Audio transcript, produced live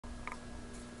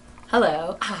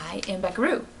Hello, I am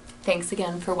Becca. Thanks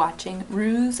again for watching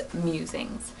Rue's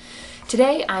Musings.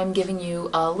 Today I'm giving you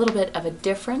a little bit of a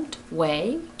different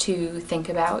way to think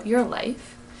about your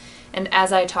life. And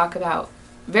as I talk about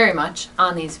very much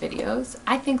on these videos,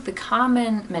 I think the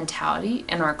common mentality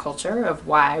in our culture of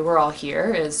why we're all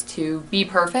here is to be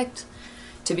perfect,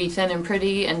 to be thin and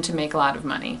pretty, and to make a lot of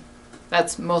money.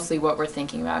 That's mostly what we're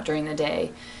thinking about during the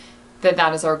day,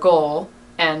 that is our goal,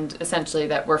 and essentially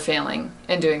that we're failing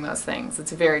in doing those things.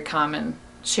 It's a very common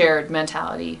shared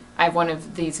mentality. I have one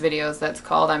of these videos that's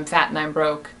called I'm Fat and I'm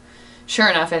Broke. Sure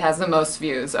enough, it has the most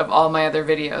views of all my other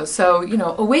videos. So,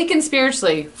 awaken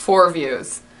spiritually, 4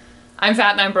 views. I'm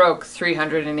Fat and I'm Broke,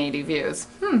 380 views.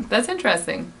 That's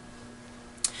interesting.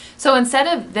 So instead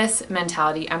of this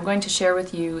mentality, I'm going to share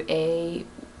with you a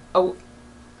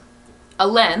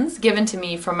lens given to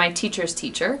me from my teacher's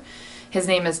teacher. His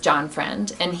name is John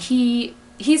Friend, and he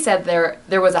said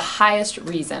there was a highest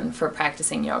reason for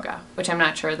practicing yoga, which I'm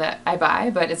not sure that I buy,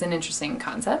 but it's an interesting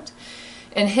concept.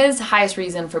 And his highest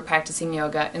reason for practicing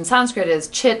yoga in Sanskrit is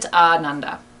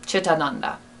Chitananda.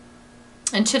 Chitananda.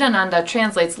 And Chitananda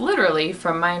translates literally,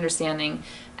 from my understanding,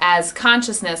 as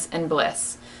consciousness and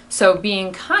bliss. So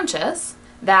being conscious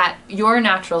that your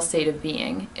natural state of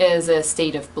being is a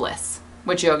state of bliss,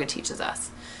 which yoga teaches us.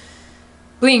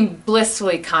 Being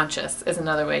blissfully conscious is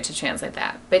another way to translate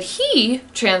that. But he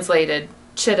translated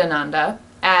Chitananda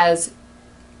as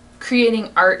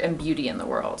creating art and beauty in the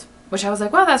world, which I was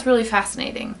like, wow, that's really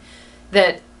fascinating.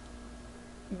 That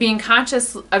being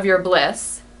conscious of your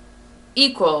bliss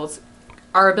equals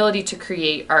our ability to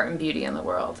create art and beauty in the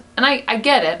world. And I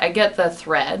get it. I get the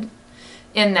thread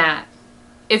in that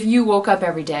if you woke up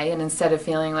every day and instead of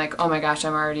feeling like, oh my gosh,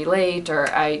 I'm already late, or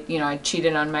I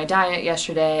cheated on my diet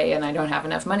yesterday and I don't have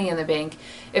enough money in the bank,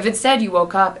 if instead you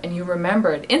woke up and you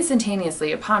remembered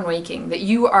instantaneously upon waking that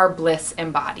you are bliss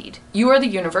embodied, you are the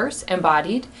universe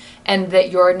embodied, and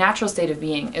that your natural state of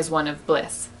being is one of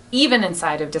bliss, even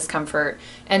inside of discomfort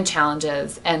and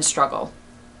challenges and struggle,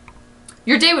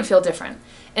 your day would feel different.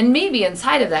 And maybe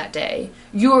inside of that day,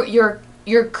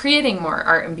 you're creating more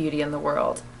art and beauty in the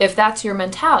world. If that's your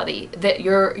mentality, that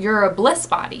you're a bliss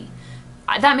body,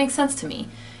 that makes sense to me.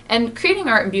 And creating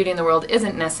art and beauty in the world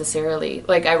isn't necessarily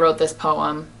like I wrote this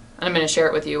poem and I'm going to share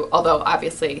it with you, although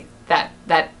obviously that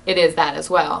it is that as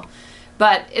well.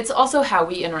 But it's also how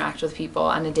we interact with people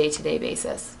on a day-to-day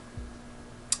basis.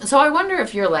 So I wonder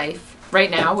if your life right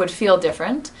now would feel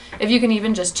different if you can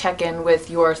even just check in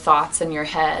with your thoughts in your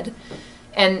head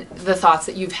and the thoughts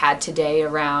that you've had today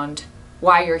around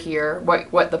why you're here,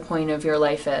 what the point of your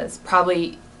life is.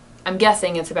 Probably, I'm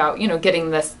guessing it's about,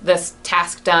 getting this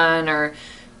task done, or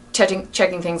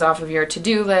checking things off of your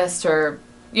to-do list, or,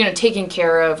 taking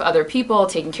care of other people,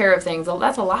 taking care of things. Well,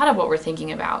 that's a lot of what we're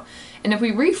thinking about. And if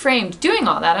we reframed doing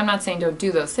all that, I'm not saying don't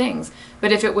do those things,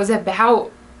 but if it was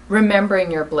about remembering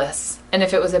your bliss, and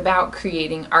if it was about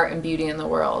creating art and beauty in the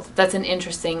world, that's an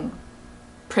interesting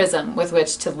prism with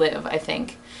which to live, I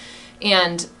think.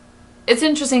 And it's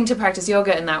interesting to practice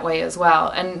yoga in that way as well.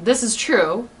 And this is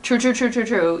true.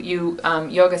 True. You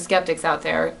yoga skeptics out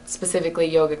there, specifically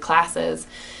yoga classes,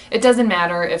 it doesn't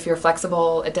matter if you're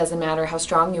flexible, it doesn't matter how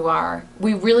strong you are.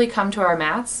 We really come to our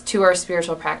mats, to our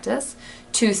spiritual practice,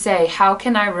 to say, how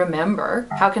can I remember,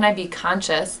 how can I be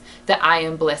conscious that I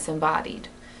am bliss embodied?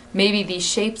 Maybe these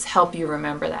shapes help you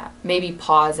remember that. Maybe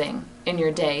pausing in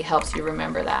your day helps you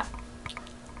remember that.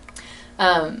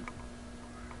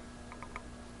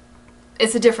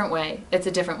 It's a different way. It's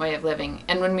a different way of living.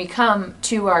 And when we come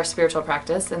to our spiritual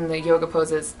practice, and the yoga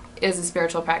poses is a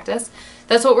spiritual practice,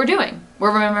 that's what we're doing.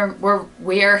 We're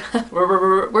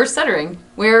stuttering.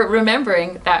 We're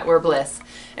remembering that we're bliss,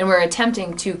 and we're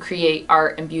attempting to create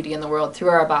art and beauty in the world through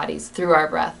our bodies, through our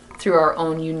breath, through our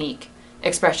own unique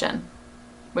expression,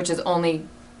 which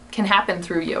can happen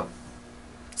through you.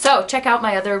 So check out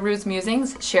my other Rue's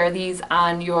Musings. Share these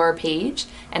on your page,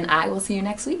 and I will see you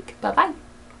next week. Bye-bye.